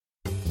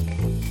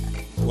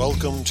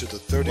Welcome to the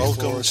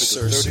 34th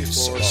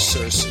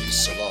Cersei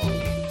Salon.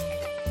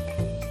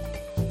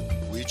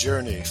 We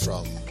journey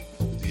from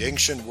the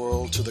ancient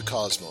world to the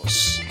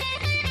cosmos.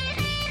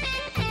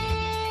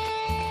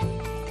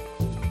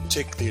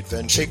 Take the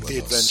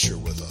adventure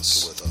with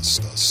us.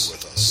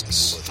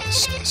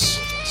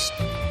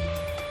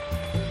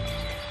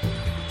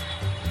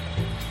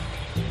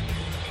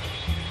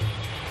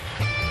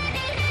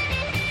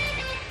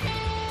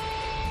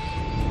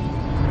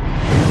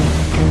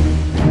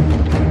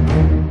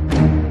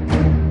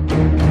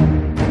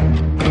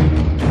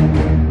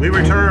 We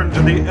return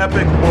to the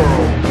epic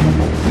world.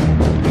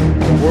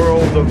 The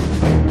world of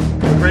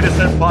the greatest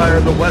empire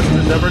the West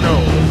has ever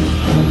known.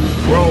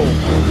 Rome.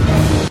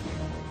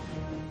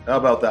 How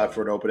about that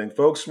for an opening,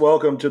 folks?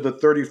 Welcome to the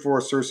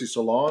 34th Cersei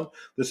Salon.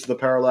 This is the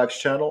Parallax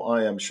Channel.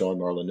 I am Sean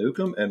Marlon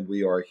Newcomb, and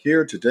we are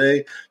here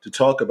today to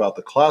talk about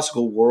the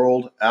classical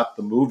world at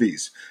the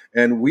movies.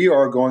 And we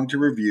are going to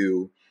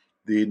review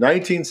the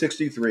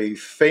 1963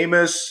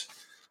 famous,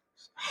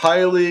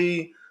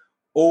 highly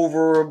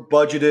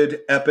over-budgeted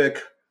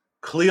epic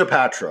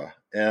Cleopatra.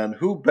 And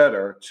who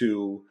better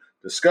to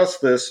discuss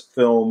this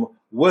film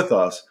with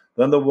us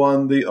than the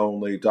one, the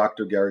only,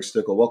 Dr. Gary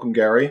Stickle. Welcome,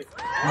 Gary.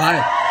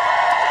 Hi.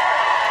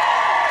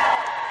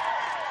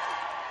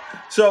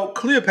 So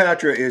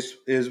Cleopatra is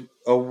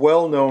a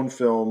well-known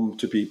film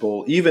to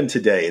people, even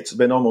today. It's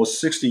been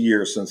almost 60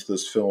 years since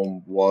this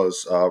film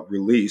was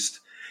released.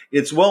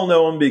 It's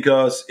well-known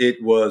because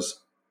it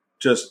was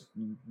just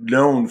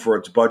known for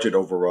its budget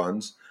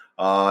overruns.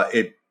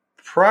 It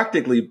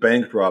practically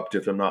bankrupt,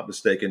 if I'm not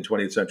mistaken,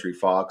 20th Century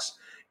Fox.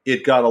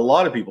 It got a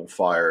lot of people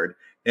fired.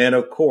 And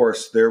of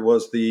course, there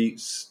was the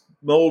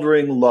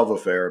smoldering love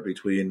affair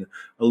between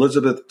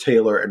Elizabeth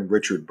Taylor and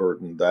Richard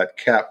Burton that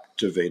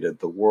captivated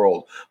the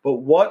world. But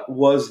what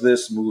was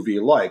this movie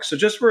like? So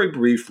just very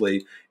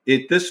briefly,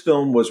 this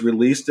film was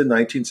released in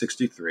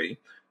 1963.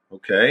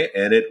 Okay,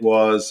 and it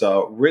was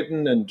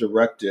written and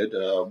directed,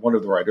 one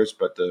of the writers,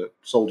 but the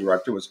sole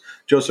director was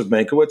Joseph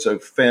Mankiewicz, a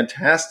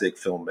fantastic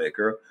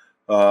filmmaker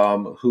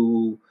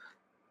who,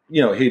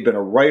 he'd been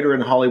a writer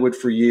in Hollywood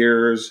for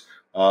years.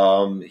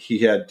 He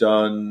had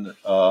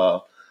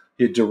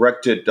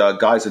directed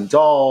Guys and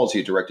Dolls.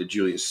 He directed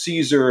Julius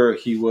Caesar.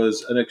 He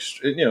was an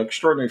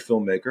extraordinary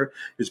filmmaker.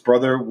 His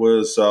brother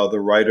was the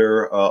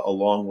writer,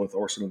 along with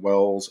Orson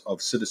Welles,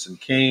 of Citizen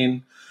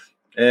Kane.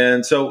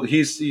 And so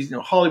he's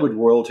Hollywood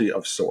royalty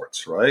of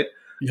sorts, right?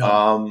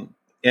 Yeah.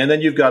 And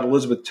then you've got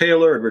Elizabeth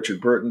Taylor and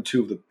Richard Burton,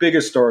 two of the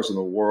biggest stars in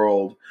the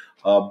world.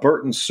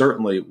 Burton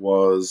certainly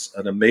was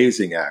an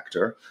amazing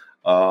actor,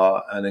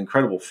 an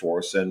incredible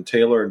force, and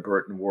Taylor and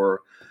Burton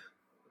were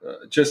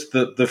just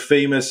the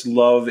famous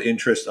love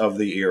interest of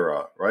the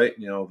era, right?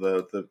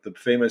 The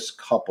famous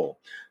couple.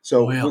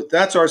 So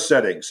That's our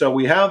setting. So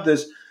we have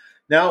this.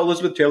 Now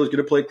Elizabeth Taylor's going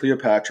to play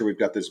Cleopatra. We've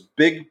got this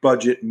big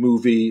budget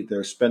movie.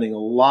 They're spending a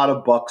lot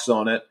of bucks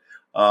on it.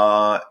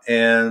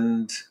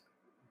 And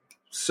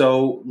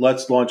so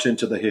let's launch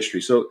into the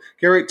history. So,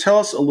 Gary, tell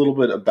us a little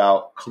bit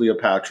about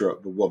Cleopatra,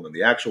 the woman,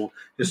 the actual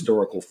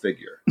historical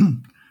figure.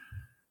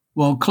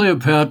 Well,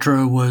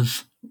 Cleopatra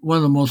was one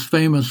of the most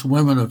famous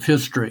women of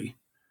history.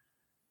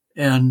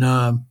 And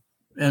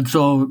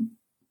so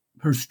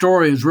her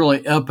story is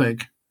really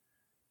epic,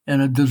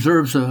 and it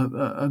deserves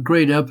a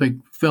great epic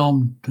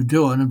film to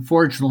do it.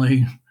 Unfortunately,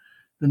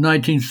 the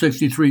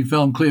 1963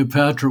 film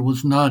Cleopatra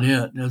was not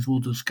it, as we'll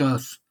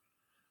discuss.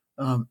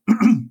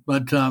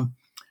 But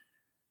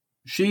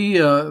she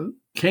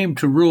came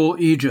to rule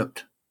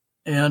Egypt,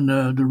 and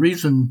the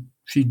reason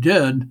she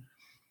did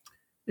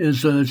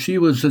is she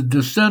was a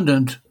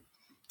descendant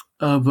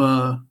of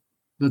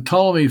the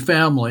Ptolemy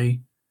family,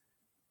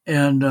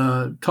 and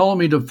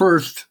Ptolemy I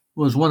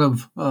was one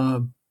of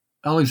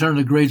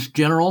Alexander the Great's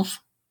generals.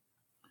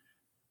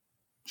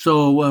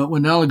 So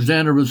when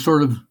Alexander was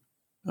sort of,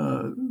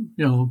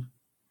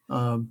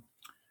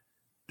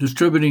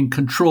 distributing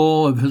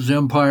control of his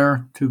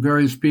empire to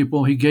various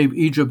people, he gave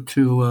Egypt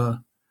to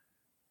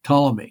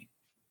Ptolemy.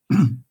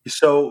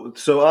 So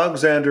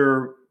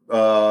Alexander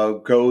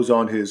goes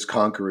on his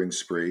conquering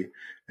spree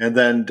and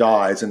then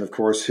dies. And of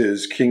course,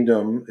 his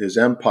kingdom, his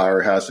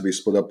empire has to be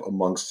split up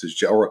amongst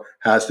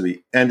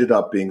ended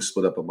up being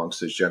split up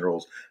amongst his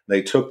generals.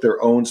 They took their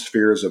own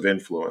spheres of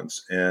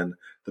influence, and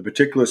the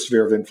particular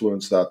sphere of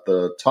influence that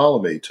the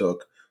Ptolemy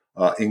took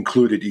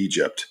included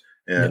Egypt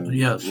and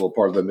a little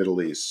part of the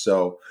Middle East.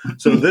 So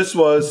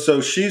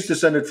she's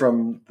descended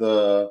from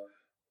the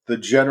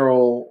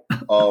general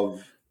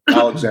of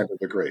Alexander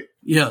the Great.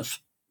 Yes.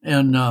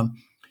 And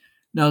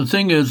now the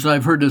thing is,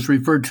 I've heard this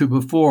referred to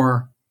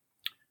before,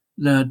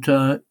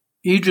 that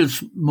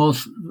Egypt's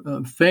most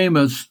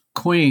famous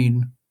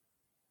queen,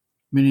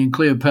 meaning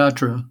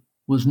Cleopatra,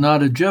 was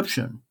not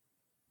Egyptian.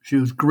 She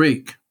was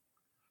Greek.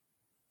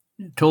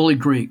 Totally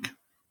Greek.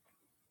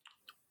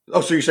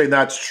 Oh, so you're saying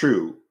that's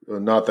true,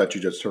 not that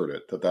you just heard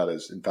it, that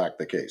is in fact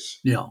the case.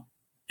 Yeah.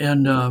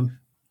 And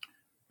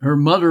her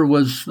mother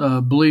was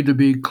believed to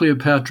be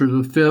Cleopatra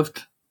V,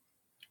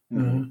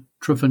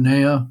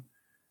 Tryphonea,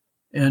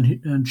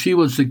 and she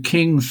was the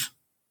king's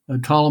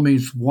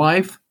Ptolemy's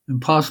wife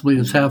and possibly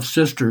his half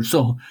sister.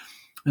 So,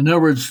 in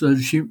other words,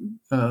 she,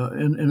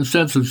 in a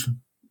sense, is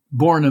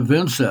born of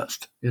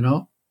incest.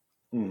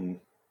 Mhm.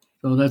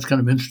 So that's kind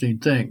of an interesting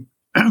thing.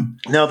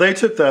 Now, they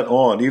took that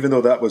on, even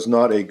though that was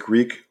not a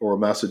Greek or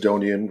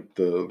Macedonian,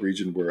 the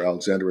region where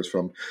Alexander is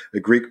from, a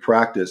Greek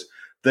practice.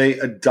 They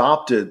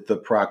adopted the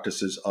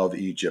practices of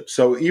Egypt.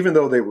 So even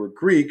though they were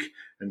Greek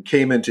and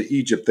came into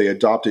Egypt, they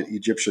adopted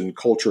Egyptian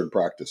culture and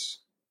practice.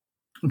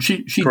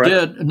 She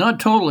Correct? did, not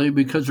totally,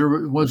 because there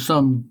was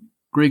some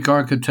Greek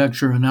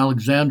architecture in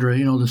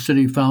Alexandria, the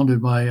city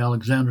founded by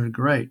Alexander the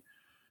Great.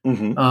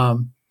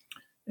 Mm-hmm.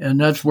 And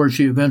that's where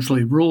she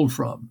eventually ruled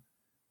from.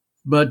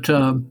 But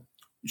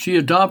she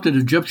adopted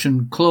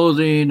Egyptian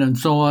clothing and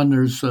so on.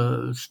 There's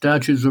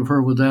statues of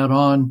her with that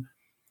on,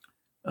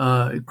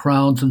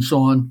 crowns and so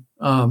on.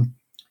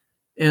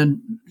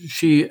 And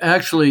she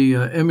actually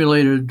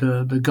emulated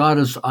the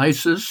goddess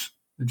Isis,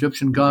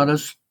 Egyptian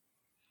goddess.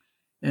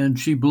 And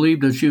she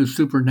believed that she was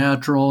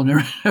supernatural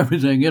and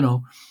everything,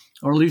 or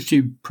at least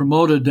she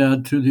promoted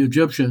that to the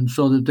Egyptians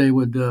so that they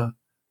would,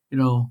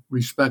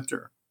 respect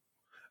her.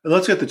 And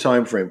let's get the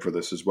time frame for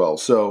this as well.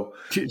 So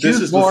She this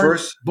was is the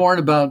first. born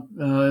about,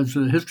 as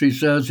the history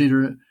says,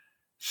 either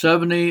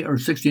 70 or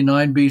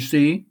 69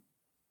 BC.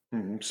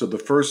 Mhm. So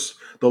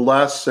the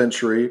last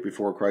century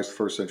before Christ, the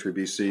first century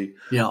BC.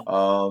 Yeah.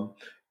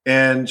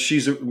 And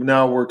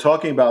now we're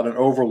talking about an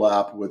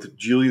overlap with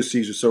Julius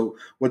Caesar. So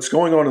what's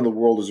going on in the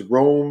world is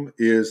Rome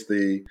is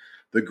the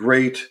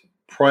great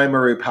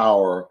primary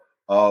power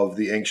of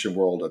the ancient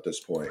world at this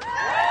point.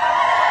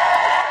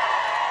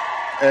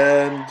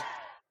 And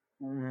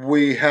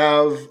we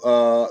have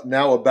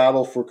now a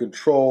battle for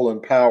control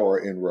and power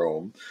in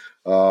Rome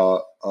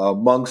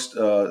amongst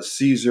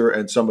Caesar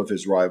and some of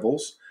his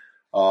rivals.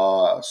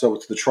 So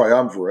it's the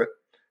triumvirate.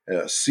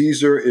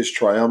 Caesar is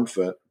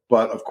triumphant,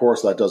 but of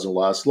course that doesn't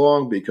last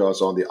long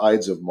because on the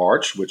Ides of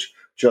March, which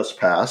just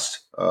passed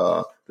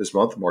this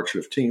month, March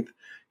 15th,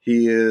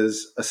 he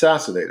is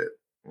assassinated.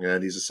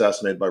 And he's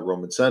assassinated by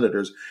Roman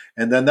senators.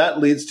 And then that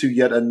leads to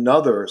yet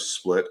another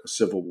split, a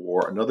civil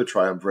war, another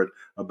triumvirate,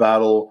 a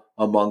battle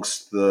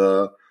amongst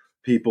the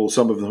people,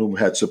 some of whom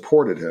had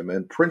supported him.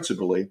 And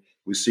principally,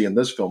 we see in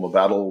this film a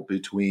battle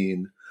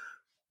between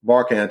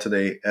Mark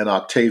Antony and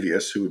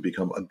Octavius, who would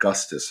become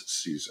Augustus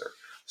Caesar.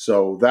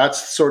 So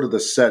that's sort of the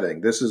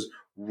setting. This is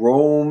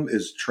Rome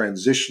is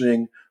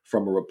transitioning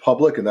from a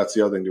republic. And that's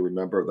the other thing to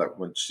remember, that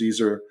when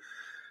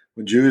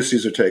Julius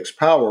Caesar takes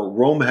power,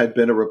 Rome had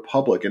been a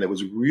republic, and it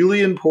was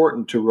really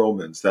important to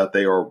Romans that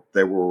they were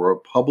a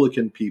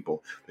republican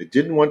people. They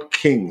didn't want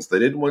kings. They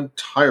didn't want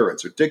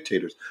tyrants or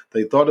dictators.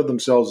 They thought of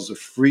themselves as a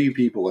free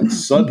people, and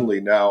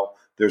suddenly now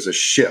there's a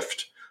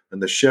shift,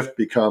 and the shift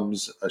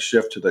becomes a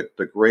shift to the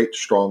great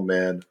strong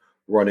man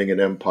running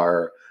an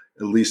empire.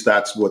 At least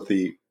that's what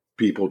the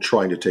people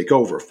trying to take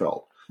over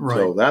felt. Right.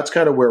 So that's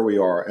kind of where we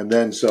are. And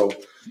then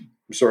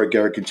I'm sorry,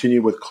 Gary,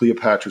 continue with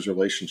Cleopatra's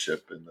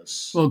relationship in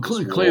this. Well,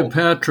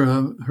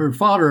 Cleopatra, her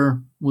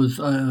father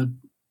was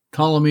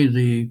Ptolemy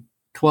the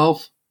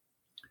 12th,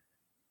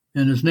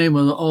 and his name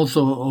was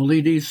also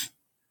Olydes.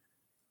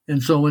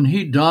 And so when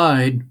he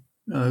died,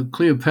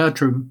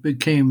 Cleopatra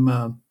became,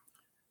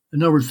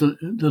 in other words,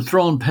 the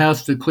throne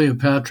passed to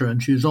Cleopatra,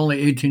 and she was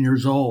only 18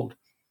 years old.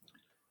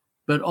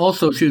 But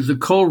also she was the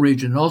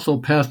co-regent, also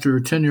passed to her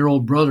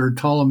 10-year-old brother,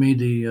 Ptolemy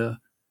the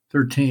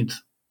 13th.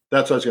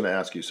 That's what I was going to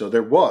ask you. So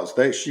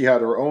she had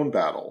her own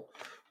battle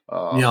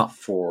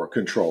for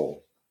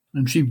control.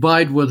 And she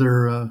vied with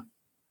her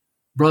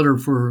brother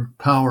for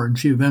power, and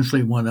she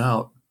eventually won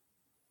out.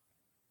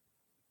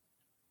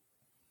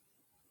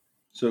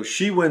 So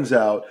she wins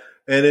out.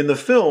 And in the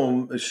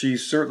film, she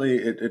certainly,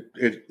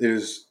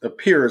 it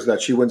appears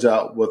that she wins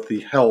out with the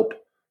help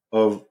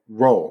of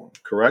Rome,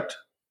 correct?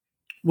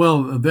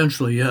 Well,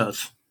 eventually,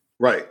 yes.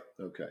 Right.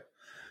 Okay.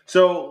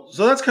 So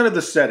that's kind of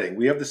the setting.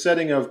 We have the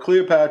setting of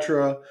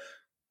Cleopatra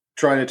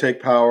trying to take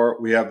power.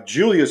 We have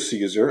Julius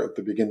Caesar at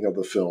the beginning of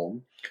the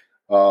film,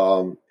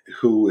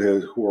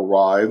 who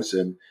arrives,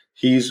 and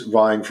he's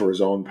vying for his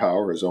own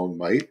power, his own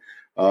might.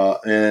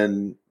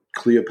 And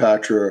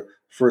Cleopatra,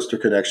 first her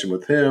connection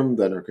with him,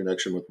 then her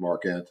connection with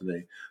Mark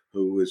Antony,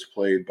 who is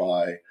played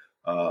by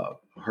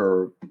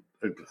her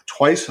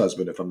twice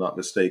husband, if I'm not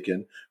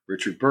mistaken,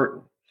 Richard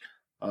Burton.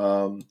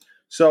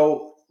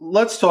 So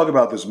let's talk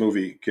about this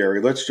movie,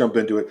 Gary. Let's jump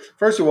into it.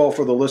 First of all,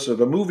 for the listener,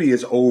 the movie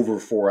is over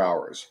 4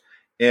 hours.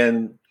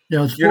 And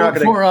yeah,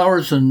 it's 4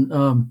 hours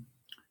and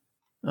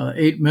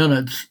 8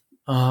 minutes.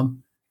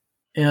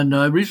 And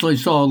I recently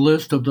saw a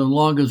list of the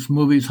longest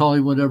movies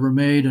Hollywood ever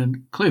made,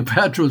 and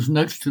Cleopatra was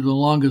next to the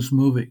longest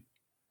movie.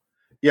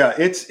 Yeah,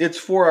 it's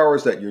 4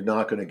 hours that you're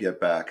not going to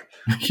get back.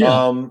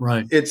 Yeah,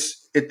 right.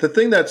 The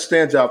thing that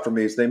stands out for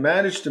me is they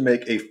managed to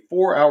make a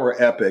 4-hour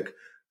epic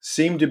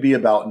seem to be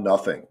about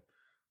nothing.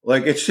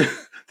 Like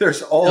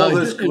there's all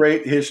this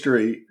great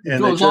history, and it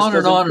goes on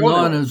and on and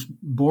on. Is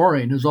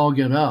boring as all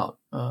get out.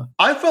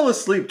 I fell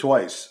asleep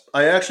twice.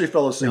 I actually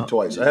fell asleep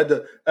twice. I had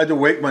to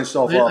wake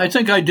myself up. I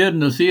think I did in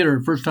the theater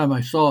the first time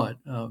I saw it.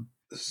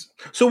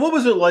 So what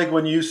was it like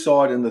when you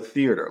saw it in the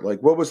theater?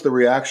 Like, what was the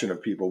reaction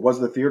of people? Was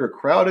the theater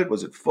crowded?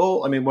 Was it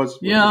full? I mean,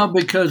 Yeah,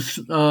 because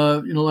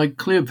like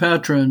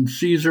Cleopatra and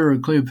Caesar, or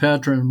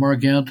Cleopatra and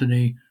Mark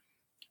Antony,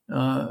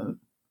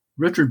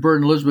 Richard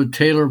Burton, Elizabeth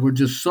Taylor were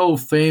just so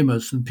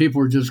famous, and people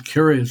were just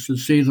curious to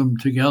see them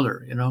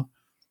together,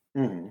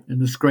 in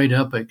this great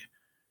epic.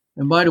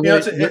 And by the way,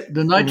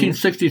 the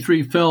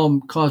 1963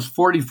 film cost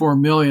 $44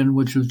 million,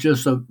 which was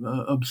just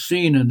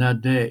obscene in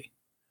that day.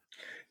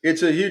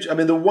 It's a huge. I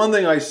mean, the one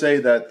thing I say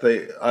that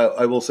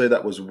I will say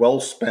that was well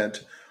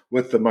spent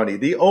with the money.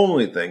 The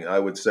only thing I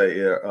would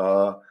say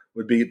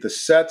would be the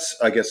sets.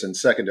 I guess in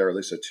secondary, at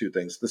least two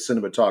things: the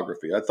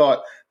cinematography. I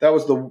thought that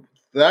was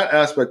that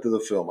aspect of the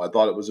film. I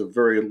thought it was a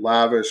very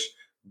lavish,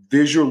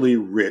 visually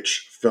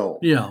rich film.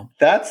 Yeah,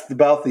 that's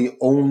about the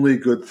only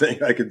good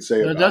thing I can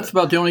say about it. That's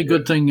about the only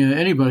good thing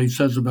anybody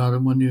says about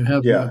it when you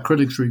have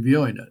critics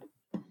reviewing it.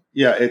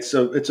 Yeah, it's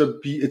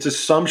a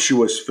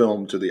sumptuous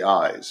film to the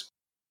eyes.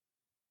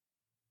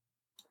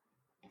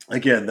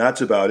 Again,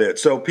 that's about it.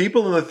 So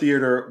people in the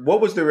theater, what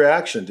was the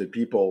reaction? Did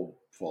people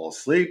fall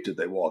asleep? Did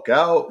they walk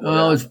out?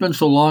 Well, it's been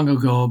so long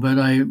ago, but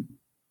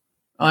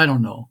I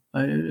don't know.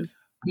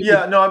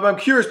 I'm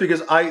curious because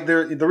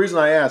the reason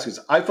I ask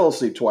is I fell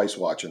asleep twice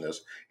watching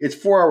this. It's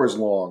 4 hours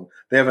long.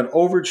 They have an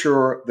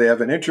overture. They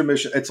have an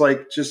intermission. It's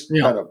like just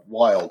kind of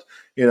wild.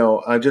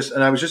 I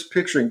was just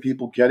picturing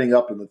people getting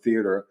up in the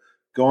theater,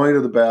 going to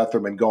the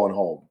bathroom and going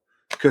home.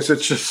 Because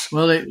it's just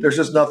there's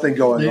just nothing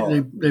going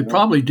on. They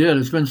probably did.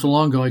 It's been so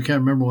long ago, I can't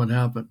remember what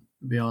happened,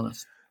 to be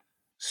honest.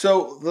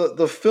 So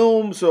the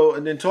film.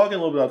 And then talking a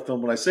little bit about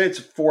film, when I say it's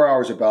 4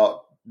 hours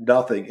about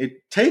nothing,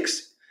 it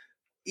takes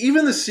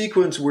even the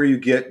sequence where you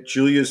get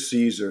Julius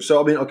Caesar.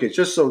 So I mean, okay,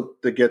 just so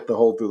to get the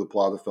whole through the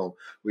plot of the film,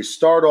 we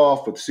start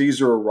off with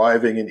Caesar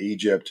arriving in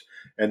Egypt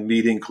and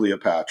meeting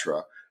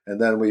Cleopatra, and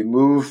then we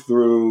move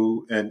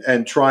through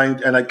and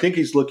trying. And I think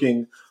he's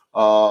looking.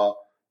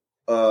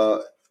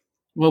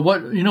 Well,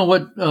 what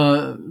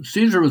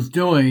Caesar was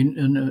doing,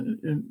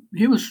 and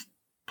he was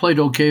played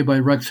okay by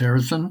Rex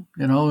Harrison.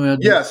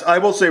 Yes, I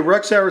will say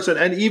Rex Harrison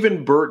and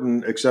even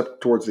Burton,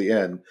 except towards the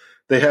end,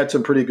 they had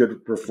some pretty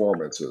good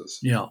performances.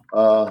 Yeah,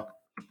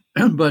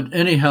 but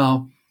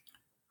anyhow,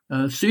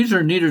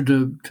 Caesar needed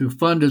to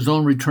fund his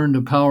own return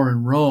to power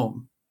in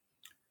Rome,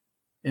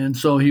 and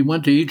so he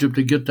went to Egypt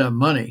to get that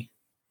money.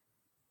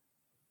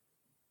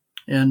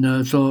 And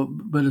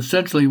but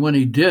essentially when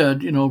he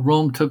did,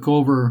 Rome took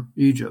over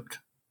Egypt.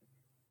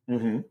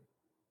 Mm-hmm.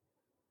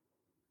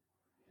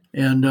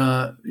 And,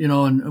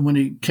 and when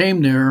he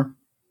came there,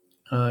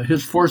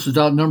 his forces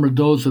outnumbered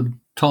those of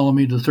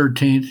Ptolemy the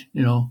 13th,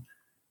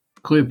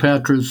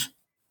 Cleopatra's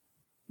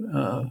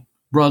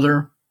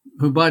brother,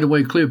 who, by the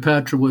way,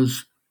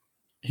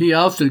 he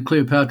ousted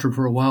Cleopatra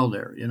for a while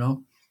there,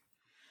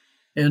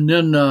 And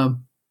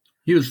then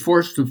he was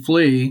forced to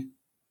flee.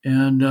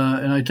 And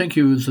I think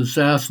he was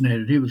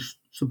assassinated. He was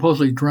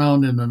supposedly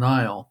drowned in the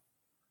Nile.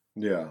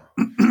 Yeah.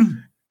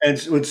 And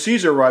when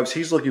Caesar arrives,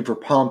 he's looking for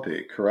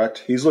Pompey,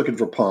 correct? He's looking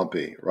for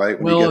Pompey, right?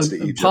 When he gets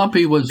to Egypt.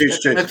 Pompey was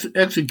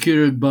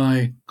executed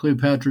by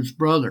Cleopatra's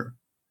brother.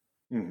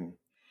 Mm-hmm.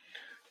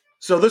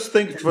 So this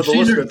thing, for the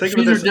listener, think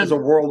of this as a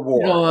world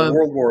war. A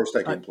world war is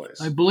taking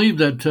place. I believe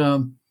that,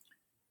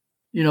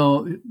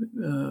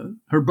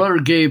 her brother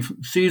gave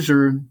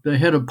Caesar the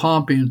head of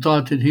Pompey and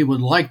thought that he would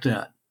like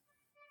that.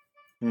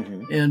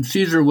 Mm-hmm. And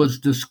Caesar was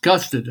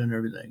disgusted and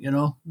everything,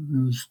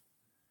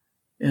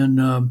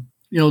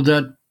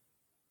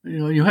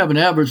 you have an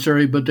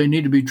adversary, but they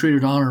need to be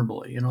treated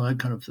honorably, that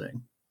kind of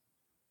thing.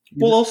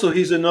 Well, also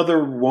he's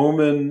another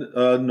Roman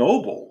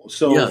noble,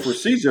 so yes. For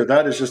Caesar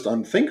that is just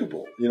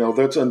unthinkable.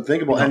 That's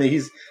unthinkable, yeah. And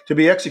he's to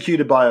be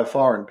executed by a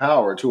foreign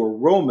power. To a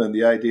Roman,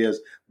 the idea is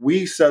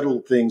we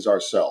settle things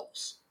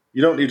ourselves.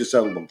 You don't need to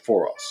settle them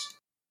for us.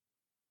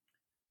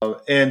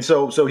 And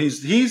so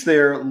he's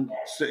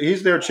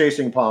there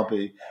chasing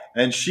Pompey,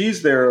 and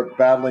she's there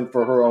battling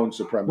for her own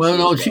supremacy. Well,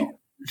 no,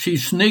 she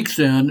sneaks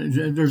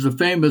in. There's a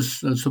famous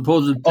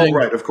supposed thing. Oh,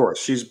 right, of course.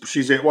 She's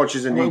in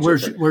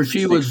Egypt, where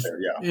she was there,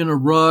 yeah. In a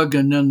rug,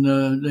 and then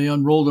they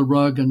unroll the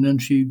rug, and then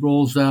she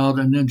rolls out,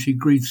 and then she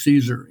greets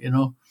Caesar.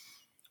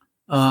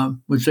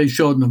 Which they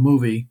showed in the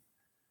movie.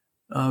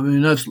 I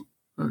mean, that's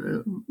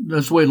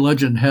the way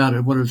legend had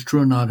it. Whether it's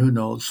true or not, who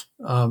knows?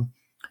 But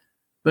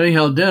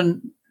anyhow,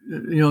 then.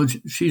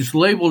 She's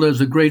labeled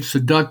as a great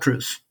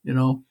seductress,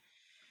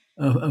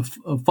 a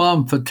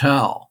femme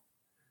fatale.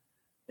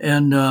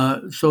 And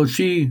so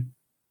she,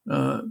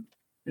 as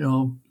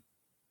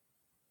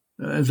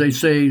they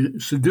say,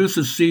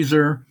 seduces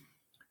Caesar.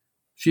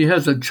 She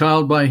has a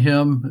child by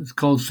him. It's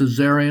called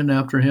Caesarion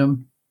after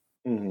him,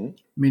 mm-hmm.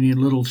 meaning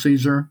little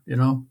Caesar,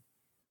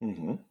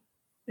 Mm-hmm.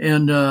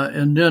 And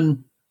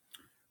then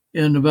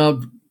in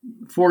about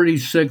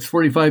 45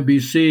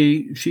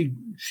 BC,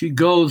 she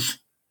goes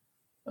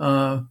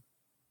to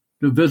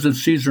visit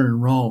Caesar in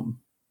Rome.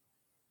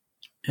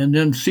 And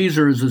then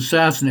Caesar is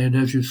assassinated,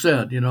 as you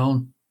said, in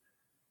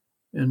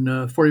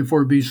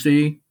 44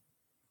 BC.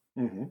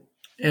 Mm-hmm.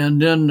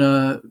 And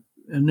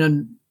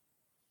then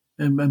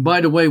And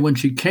by the way, when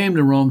she came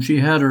to Rome, she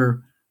had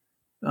her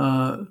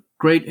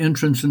great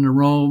entrance into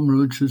Rome,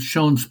 which is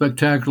shown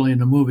spectacularly in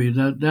the movie.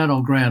 That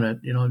I'll grant it.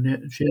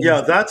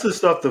 That's the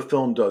stuff the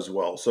film does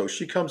well. So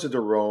she comes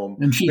into Rome,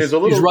 and she's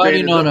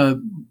riding on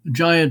a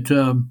giant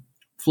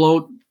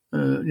float,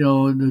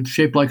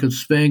 shaped like a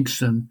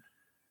sphinx, and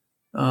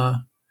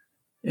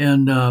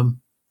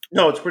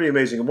no, it's pretty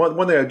amazing.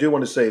 One thing I do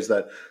want to say is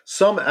that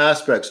some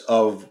aspects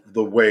of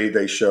the way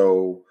they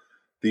show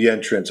the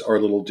entrance are a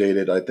little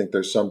dated. I think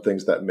there's some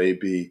things that may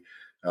be,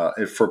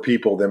 for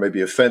people, they may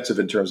be offensive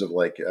in terms of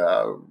like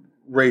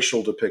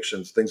racial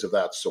depictions, things of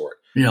that sort.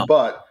 Yeah.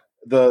 But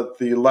the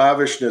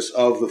lavishness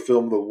of the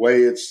film, the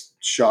way it's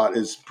shot,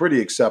 is pretty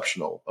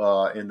exceptional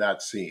in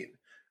that scene,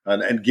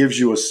 and gives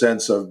you a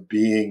sense of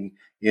being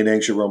in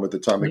ancient Rome at the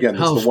time. Again,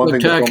 how that's the one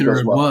spectacular thing the film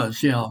does well. It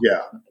was. Yeah.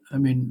 Yeah. I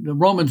mean, the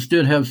Romans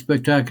did have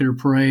spectacular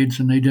parades,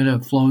 and they did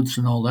have floats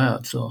and all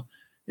that. So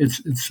it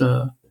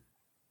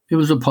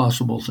was a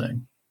possible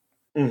thing.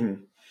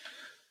 Mm-hmm.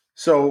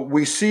 So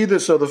we see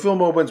this. So the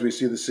film opens. We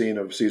see the scene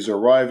of Caesar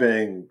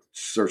arriving,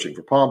 searching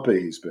for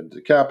Pompey. He's been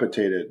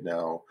decapitated.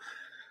 Now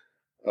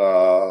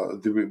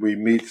we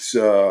meet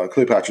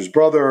Cleopatra's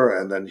brother,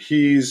 and then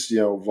he's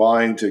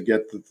vying to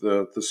get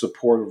the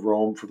support of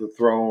Rome for the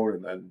throne.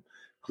 And then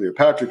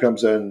Cleopatra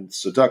comes in,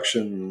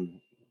 seduction.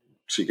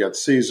 She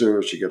gets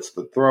Caesar. She gets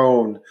the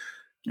throne.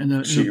 And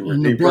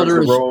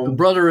the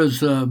brother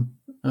is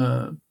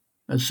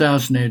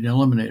assassinated,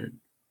 eliminated.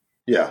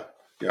 Yeah.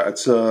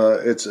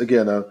 It's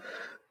again a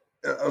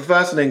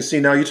fascinating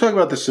scene. Now you talk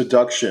about the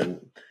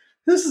seduction.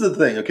 This is the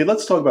thing. Okay,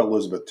 let's talk about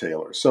Elizabeth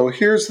Taylor. So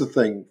here's the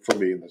thing for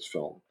me in this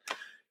film.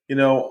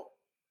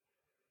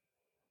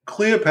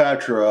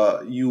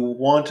 Cleopatra, you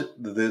want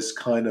this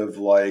kind of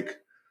like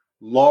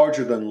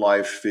larger than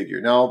life figure.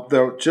 Now,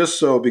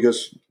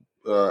 because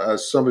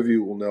as some of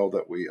you will know,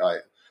 that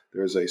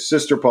there's a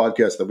sister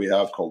podcast that we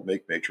have called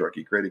Make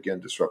Matriarchy Great Again,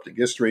 Disrupting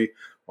History,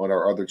 on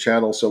our other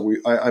channel. So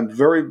I'm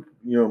very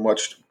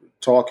much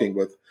talking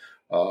with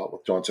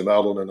Johnson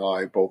Allen and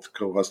I, both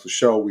co-host the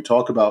show. We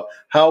talk about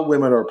how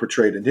women are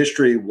portrayed in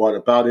history, what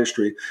about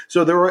history.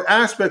 So there are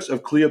aspects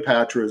of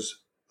Cleopatra's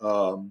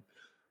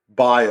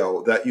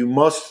bio that you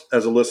must,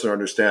 as a listener,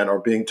 understand are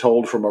being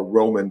told from a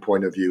Roman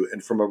point of view,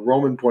 and from a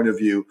Roman point of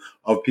view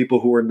of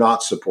people who are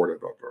not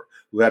supportive of her,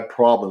 who had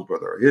problems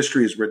with her.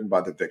 History is written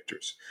by the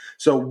victors.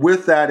 So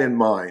with that in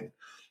mind,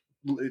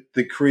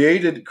 the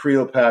created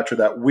Cleopatra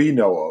that we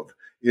know of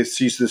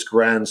she's this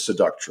grand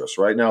seductress,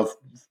 right? Now,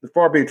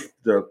 far be it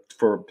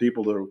for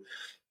people to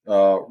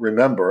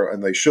remember,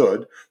 and they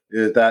should,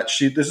 that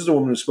this is a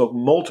woman who spoke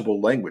multiple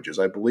languages,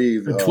 I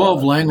believe.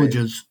 12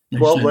 languages.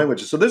 12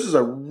 languages. So this is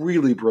a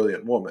really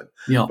brilliant woman.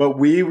 Yeah. But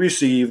we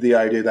receive the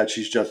idea that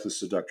she's just a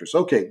seductress.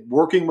 Okay,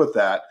 working with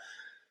that,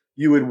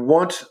 you would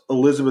want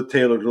Elizabeth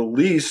Taylor to at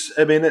least,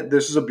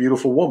 this is a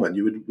beautiful woman.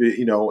 You would,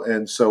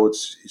 and so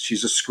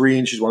she's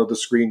one of the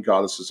screen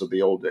goddesses of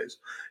the old days.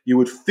 You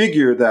would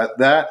figure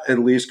that at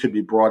least could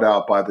be brought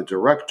out by the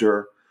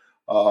director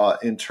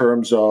in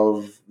terms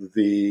of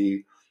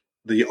the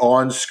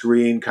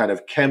on-screen kind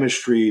of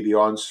chemistry, the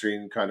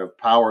on-screen kind of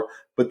power,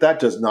 but that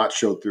does not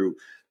show through.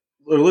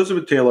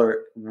 Elizabeth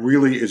Taylor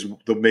really is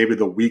maybe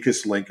the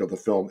weakest link of the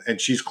film,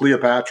 and she's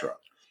Cleopatra.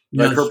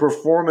 Like, her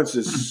performance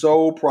is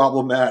so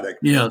problematic.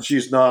 Yes.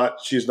 She's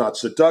not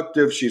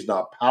seductive. She's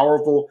not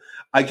powerful.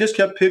 I just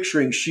kept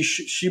picturing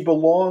she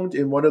belonged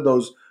in one of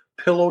those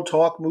pillow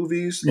talk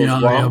movies,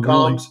 those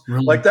rom-coms.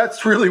 Really. Like,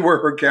 that's really where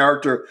her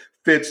character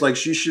fits. Like,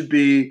 she should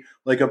be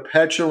like a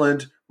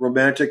petulant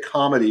romantic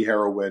comedy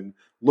heroine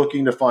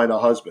looking to find a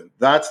husband.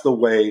 That's the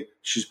way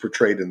she's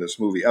portrayed in this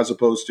movie, as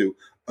opposed to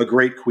a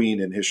great queen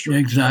in history.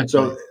 Exactly.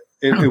 So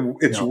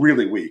it's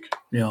really weak.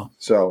 Yeah.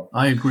 So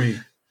I agree.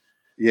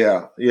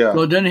 Yeah.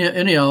 So then,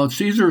 anyhow,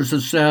 Caesar's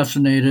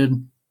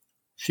assassinated.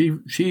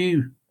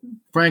 She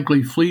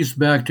frankly flees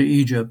back to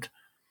Egypt.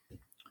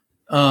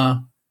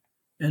 And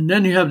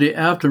then you have the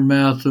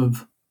aftermath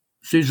of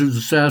Caesar's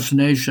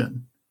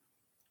assassination,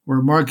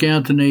 where Mark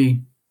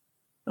Antony,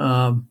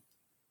 goes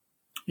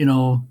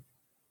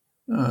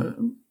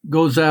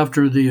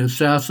after the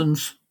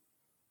assassins,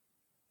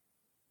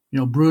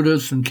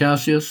 Brutus and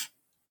Cassius.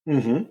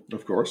 Mm-hmm,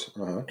 of course.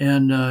 Uh-huh.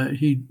 And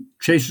he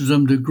chases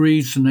them to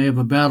Greece, and they have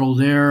a battle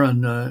there,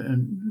 and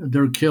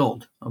they're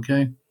killed.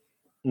 Okay.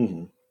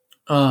 Mm-hmm.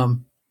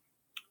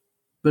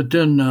 But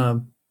then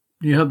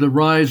you have the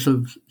rise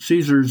of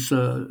Caesar's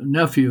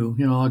nephew,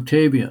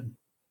 Octavian.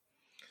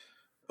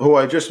 Oh,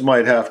 I just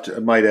might add,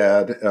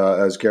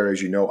 as Gary,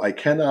 as you know, I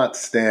cannot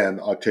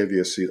stand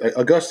Octavius Caesar.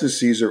 Augustus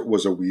Caesar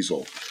was a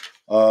weasel.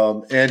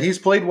 And he's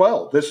played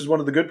well. This is one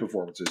of the good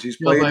performances. He's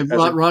played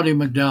by Roddy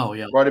McDowall.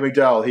 Yeah, Roddy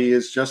McDowall. He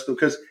is just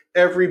because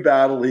every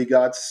battle he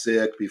got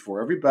sick.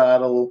 Before every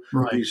battle,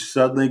 right. He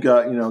suddenly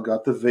got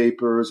the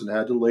vapors and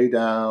had to lay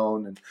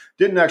down and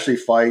didn't actually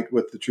fight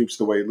with the troops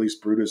the way at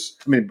least Brutus.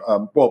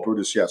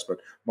 Brutus, yes,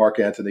 but Mark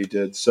Antony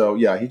did. So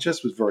yeah, he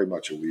just was very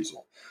much a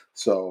weasel.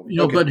 So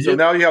so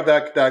now you have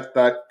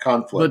that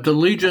conflict. But the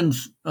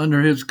legions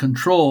under his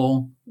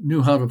control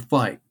knew how to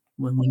fight.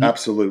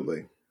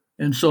 Absolutely.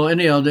 And so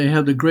anyhow, they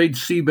have the great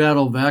sea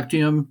battle of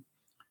Actium,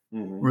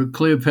 where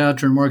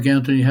Cleopatra and Mark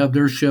Antony have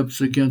their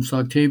ships against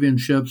Octavian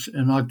ships,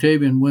 and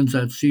Octavian wins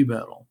that sea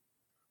battle.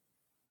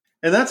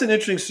 And that's an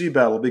interesting sea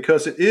battle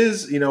because it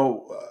is,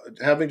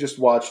 having just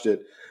watched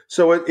it,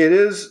 so it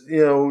is,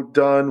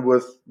 done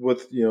with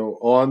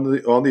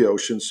on the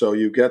ocean. So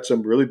you get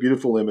some really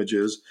beautiful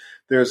images.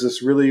 There's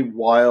this really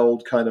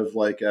wild kind of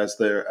like as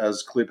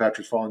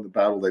Cleopatra's following the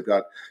battle, they've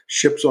got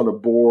ships on a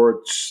board,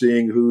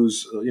 seeing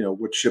who's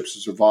which ships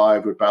have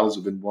survived, what battles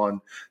have been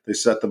won. They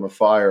set them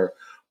afire,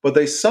 but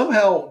they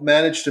somehow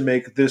managed to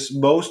make this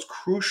most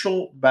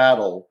crucial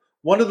battle,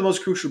 one of the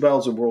most crucial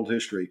battles in world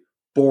history,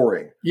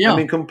 boring. Yeah. I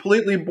mean,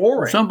 completely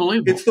boring. It's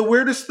unbelievable. It's the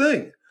weirdest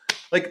thing.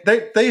 Like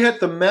they had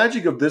the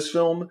magic of this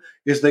film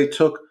is they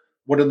took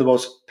one of the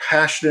most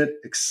passionate,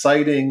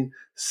 exciting,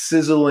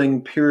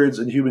 sizzling periods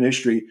in human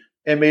history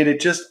and made it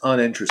just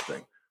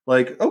uninteresting.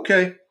 Like,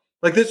 okay,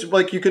 like this,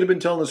 like you could have been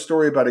telling a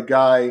story about a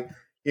guy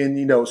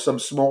in some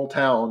small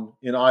town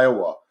in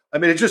Iowa. I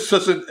mean, it just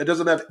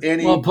doesn't have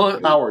any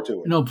power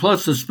to it.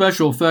 Plus the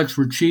special effects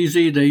were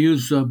cheesy. They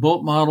used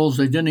boat models.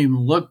 They didn't even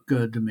look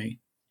good to me.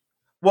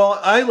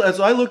 Well, as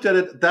I looked at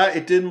it, I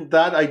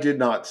did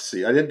not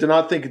see. I did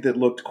not think it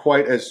looked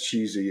quite as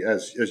cheesy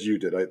as you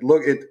did.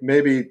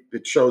 Maybe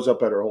it shows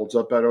up better, holds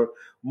up better.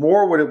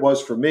 More what it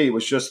was for me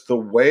was just the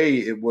way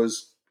it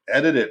was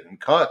edited and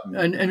cut.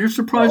 And you're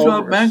surprised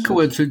about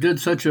Mankiewicz, who did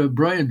such a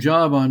brilliant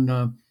job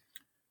on,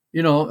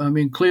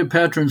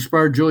 Cleopatra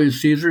inspired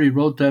Julius Caesar. He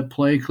wrote that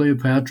play,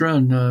 Cleopatra,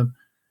 and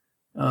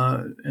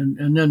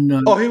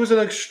then he was an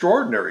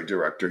extraordinary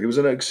director. He was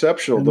an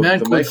exceptional. The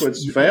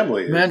Mankiewicz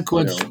family.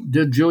 Mankiewicz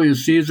did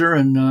Julius Caesar,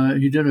 and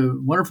he did a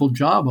wonderful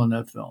job on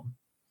that film.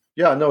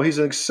 Yeah, no, he's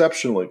an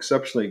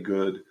exceptionally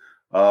good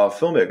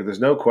filmmaker. There's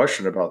no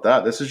question about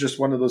that. This is just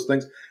one of those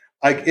things.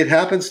 It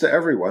happens to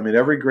everyone. I mean,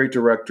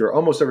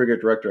 almost every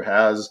great director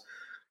has,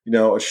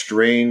 a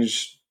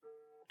strange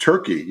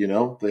turkey.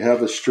 They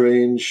have a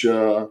strange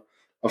a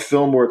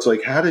film where it's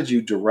like, how did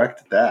you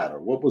direct that,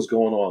 or what was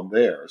going on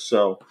there?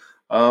 So.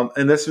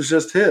 And this was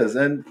just his.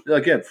 And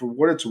again, for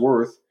what it's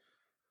worth,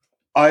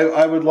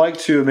 I would like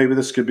to, maybe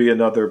this could be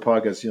another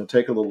podcast,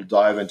 take a little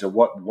dive into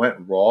what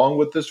went wrong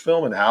with this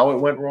film and how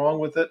it went wrong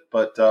with it.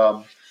 But did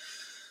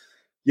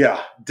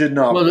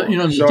not.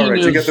 Well,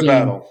 sorry to get the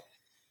battle.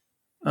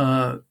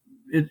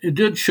 It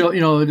did show,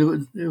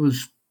 it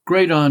was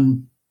great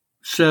on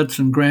sets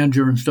and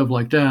grandeur and stuff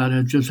like that.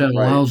 It just had a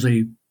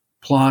lousy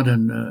plot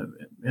and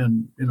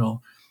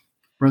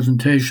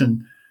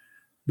presentation.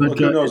 But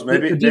who knows?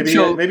 Maybe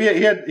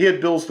he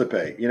had bills to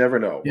pay. You never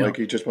know. Yeah. Like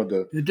he just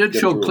wanted to. It did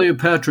show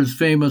Cleopatra's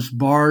famous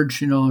barge.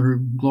 Her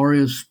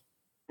glorious.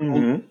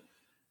 Mm-hmm.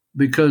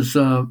 Because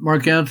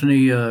Mark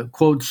Antony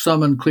quotes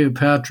summoned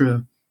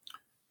Cleopatra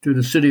to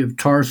the city of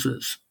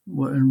Tarsus,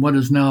 in what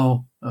is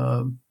now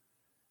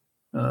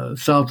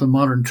south of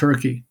modern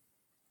Turkey,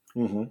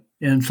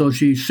 and so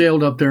she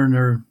sailed up there in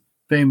her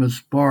famous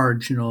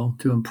barge, to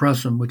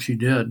impress him, which she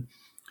did,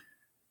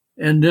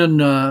 and then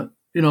as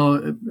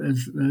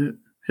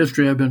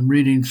history I've been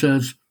reading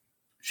says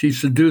she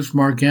seduced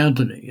Mark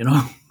Antony,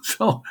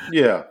 so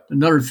yeah,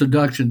 another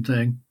seduction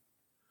thing,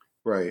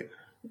 right?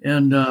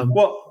 And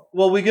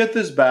well, we get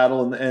this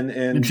battle,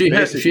 and she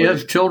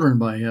has children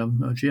by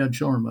him. She had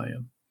children by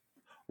him,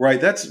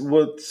 right? That's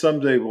what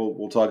someday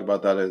we'll talk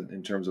about that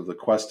in terms of the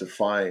quest to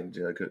find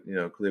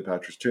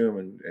Cleopatra's tomb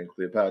and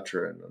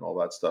Cleopatra and all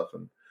that stuff,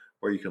 and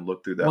where you can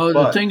look through that. Well,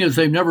 the thing is,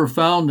 they've never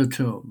found the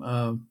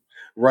tomb.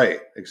 Right,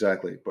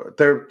 exactly. But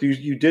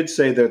you did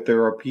say that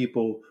there are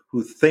people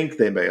who think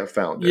they may have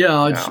found it.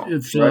 Yeah,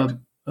 it's a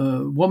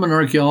woman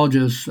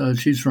archaeologist.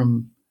 She's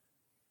from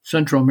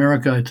Central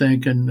America, I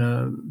think,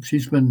 and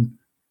she's been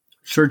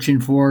searching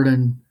for it.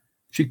 And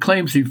she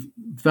claims she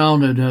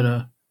found it at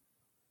a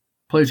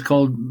place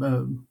called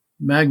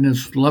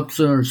Magnus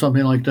Lepsa or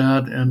something like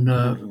that.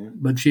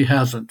 And but she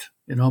hasn't,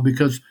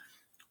 because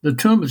the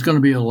tomb is going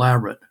to be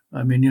elaborate.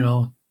 I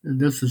mean,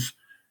 this is.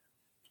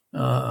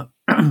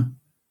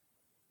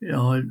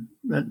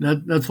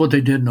 That's what they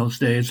did in those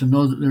days, and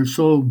they're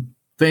so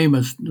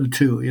famous, the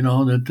two,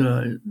 that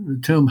the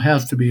tomb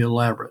has to be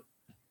elaborate.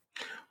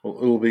 Well,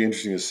 it will be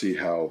interesting to see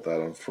how that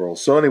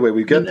unfurls. So anyway,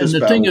 we get this.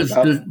 And the thing is,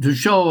 to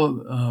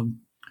show,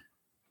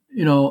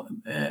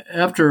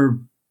 after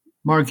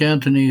Mark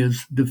Antony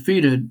is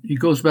defeated, he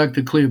goes back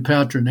to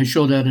Cleopatra, and they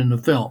show that in the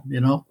film.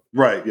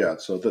 Right? Yeah.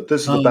 So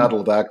this is the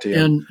Battle of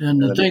Actium, and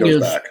the thing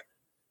is,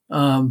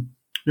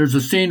 there's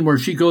a scene where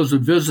she goes to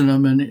visit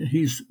him, and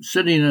he's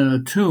sitting in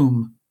a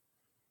tomb,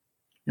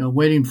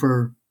 waiting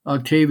for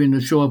Octavian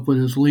to show up with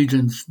his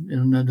legions,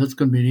 and that's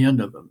going to be the end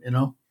of him,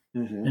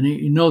 And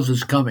he knows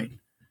it's coming.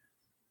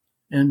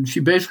 And she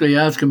basically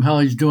asks him how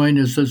he's doing.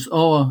 He says,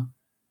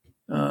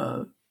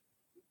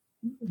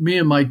 me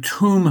and my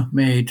tomb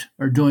mate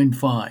are doing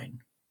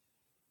fine.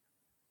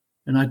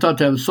 And I thought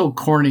that was so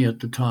corny at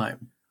the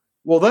time.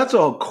 Well, that's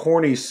a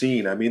corny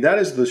scene. I mean, that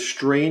is the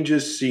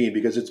strangest scene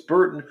because it's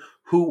Burton,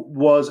 who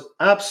was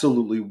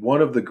absolutely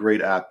one of the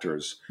great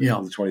actors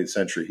of the 20th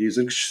century. He's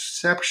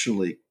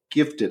exceptionally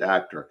gifted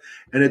actor.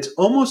 And it's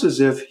almost as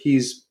if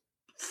he's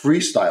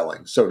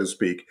freestyling, so to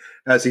speak,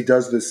 as he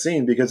does this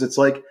scene, because it's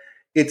like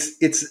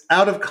it's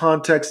out of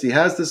context. He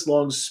has this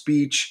long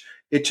speech.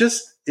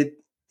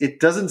 It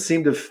doesn't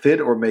seem to fit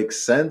or make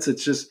sense.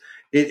 It's just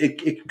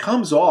it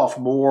comes off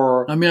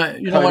more. I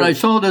mean, when I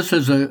saw this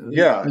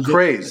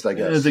crazed, I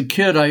guess. As a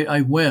kid,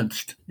 I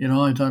winced.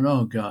 I thought,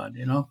 oh God,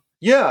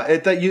 Yeah,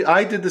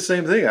 I did the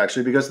same thing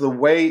actually, because of the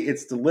way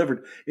it's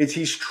delivered.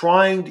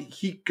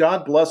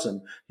 God bless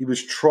him, he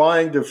was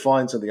trying to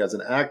find something as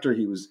an actor.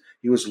 He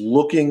was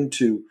looking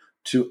to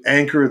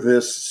anchor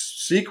this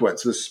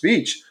sequence, this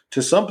speech,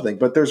 to something,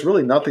 but there's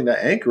really nothing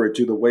to anchor it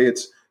to the way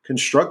it's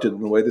constructed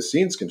and the way the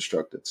scene's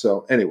constructed.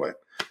 So anyway,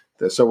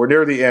 so we're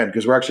near the end,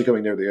 because we're actually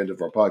coming near the end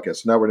of our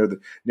podcast. Now we're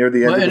near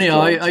the end of the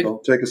film.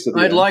 So take us to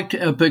the end. I liked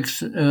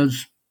epics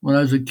when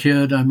I was a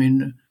kid. I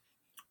mean,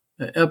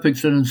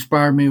 epics that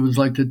inspired me was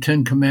like the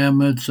Ten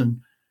Commandments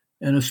and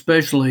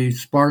especially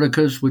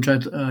Spartacus, which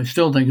I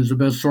still think is the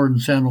best sword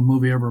and sandal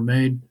movie ever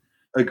made.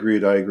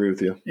 Agreed. I agree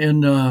with you.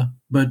 And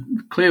but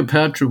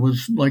Cleopatra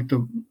was like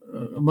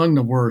among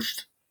the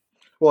worst.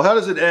 Well, how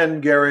does it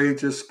end, Gary?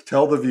 Just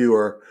tell the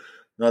viewer.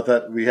 Not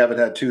that we haven't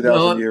had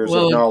 2,000 years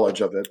of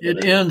knowledge of it.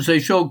 It ends. They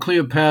show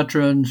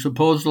Cleopatra, and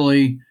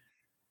supposedly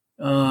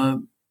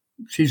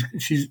she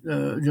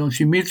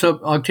meets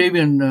up.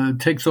 Octavian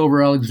takes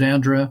over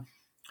Alexandria,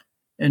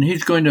 and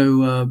he's going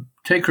to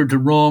take her to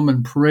Rome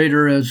and parade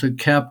her as a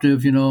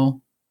captive,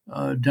 down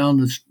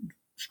the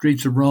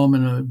streets of Rome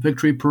in a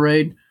victory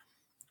parade.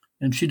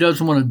 And she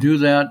doesn't want to do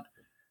that.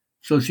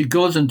 So she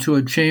goes into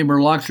a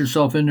chamber, locks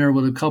herself in there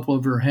with a couple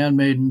of her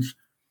handmaidens.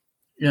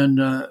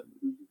 And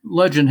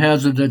legend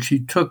has it that she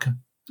took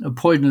a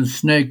poisonous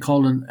snake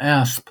called an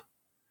asp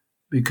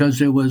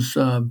because it was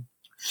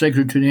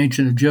sacred to the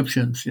ancient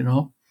Egyptians,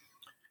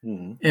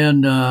 Mm-hmm.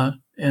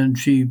 And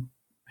she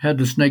had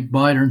the snake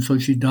bite her, and so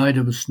she died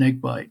of a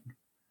snake bite.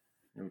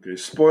 Okay,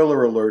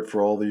 spoiler alert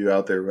for all of you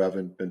out there who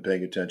haven't been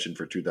paying attention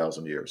for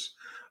 2,000 years.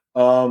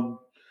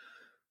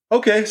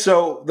 Okay,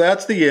 so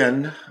that's the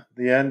end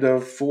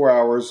of 4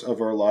 hours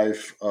of our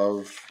life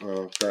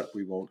that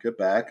we won't get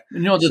back.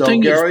 The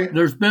thing Gary, is,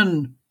 there's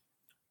been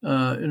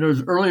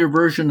there's earlier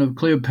version of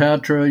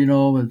Cleopatra,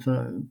 with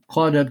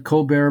Claudette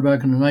Colbert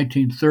back in the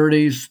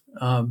 1930s.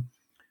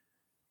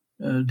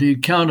 The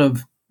account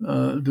of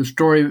the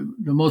story,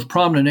 the most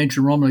prominent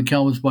ancient Roman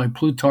account was by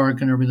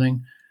Plutarch and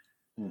everything.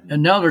 Mm-hmm.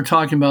 And now they're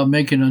talking about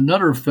making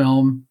another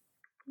film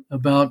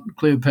about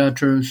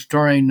Cleopatra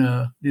starring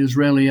the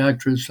Israeli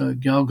actress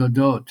Gal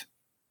Gadot.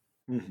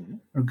 Mm-hmm.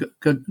 Or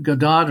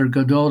Gadot, I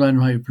don't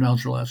know how you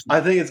pronounce her last name.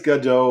 I think it's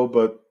Gadot,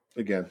 but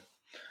again,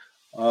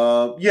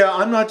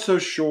 I'm not so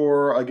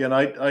sure. Again,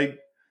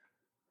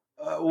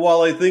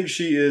 while I think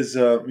she is,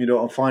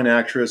 a fine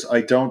actress,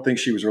 I don't think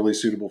she was really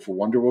suitable for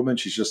Wonder Woman.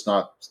 She's just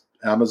not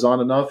Amazon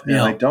enough, and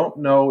I don't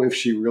know if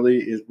she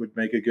really would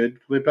make a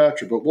good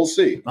Cleopatra, but we'll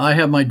see. I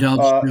have my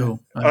doubts too.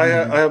 I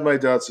have my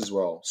doubts as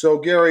well. So,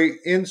 Gary,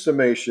 in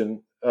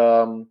summation,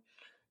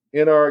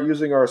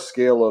 using our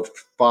scale of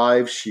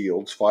 5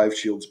 shields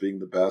being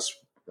the best,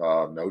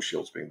 no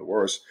shields being the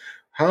worst,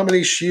 how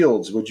many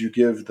shields would you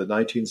give the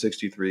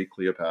 1963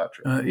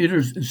 Cleopatra?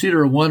 It's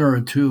either a 1 or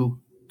a 2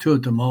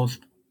 at the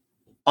most.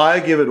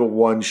 I give it a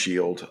 1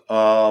 shield.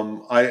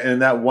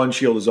 And that 1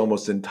 shield is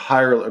almost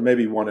entirely, or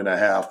maybe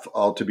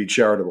 1.5, to be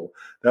charitable.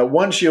 That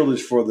 1 shield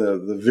is for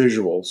the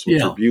visuals,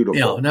 which are beautiful.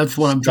 Yeah, that's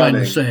what I'm trying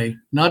to say.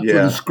 Not for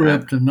the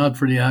script and not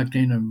for the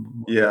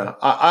acting.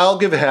 I'll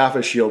give half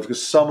a shield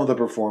because some of the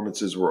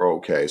performances were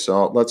okay. So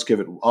I'll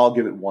give it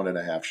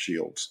 1.5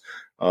 shields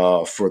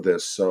for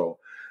this. So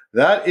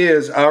that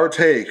is our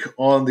take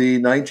on the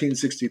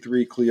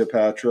 1963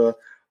 Cleopatra.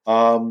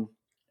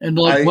 And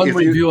like one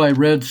review I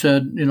read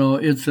said,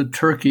 it's a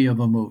turkey of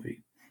a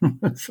movie.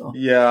 So.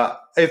 Yeah,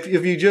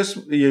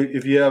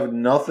 if you have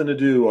nothing to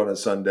do on a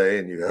Sunday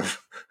and you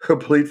have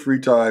complete free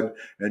time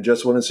and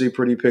just want to see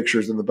pretty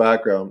pictures in the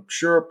background,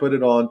 sure, put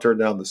it on, turn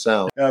down the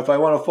sound. If I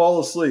want to fall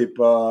asleep,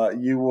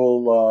 you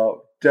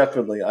will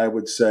definitely, I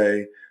would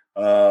say,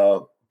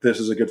 this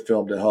is a good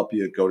film to help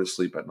you go to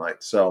sleep at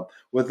night. So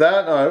with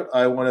that,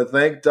 I want to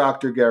thank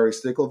Dr. Gary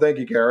Stickle. Thank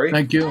you, Gary.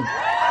 Thank you.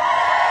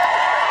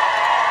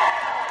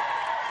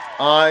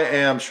 I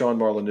am Sean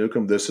Marlon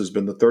Newcomb. This has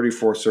been the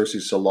 34 Cersei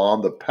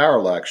Salon, the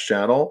Parallax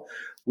channel.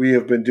 We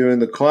have been doing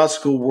the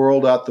classical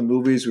world at the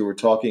movies. We were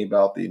talking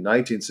about the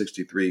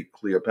 1963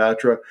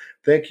 Cleopatra.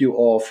 Thank you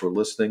all for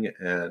listening,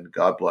 and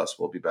God bless.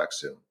 We'll be back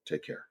soon.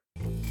 Take care.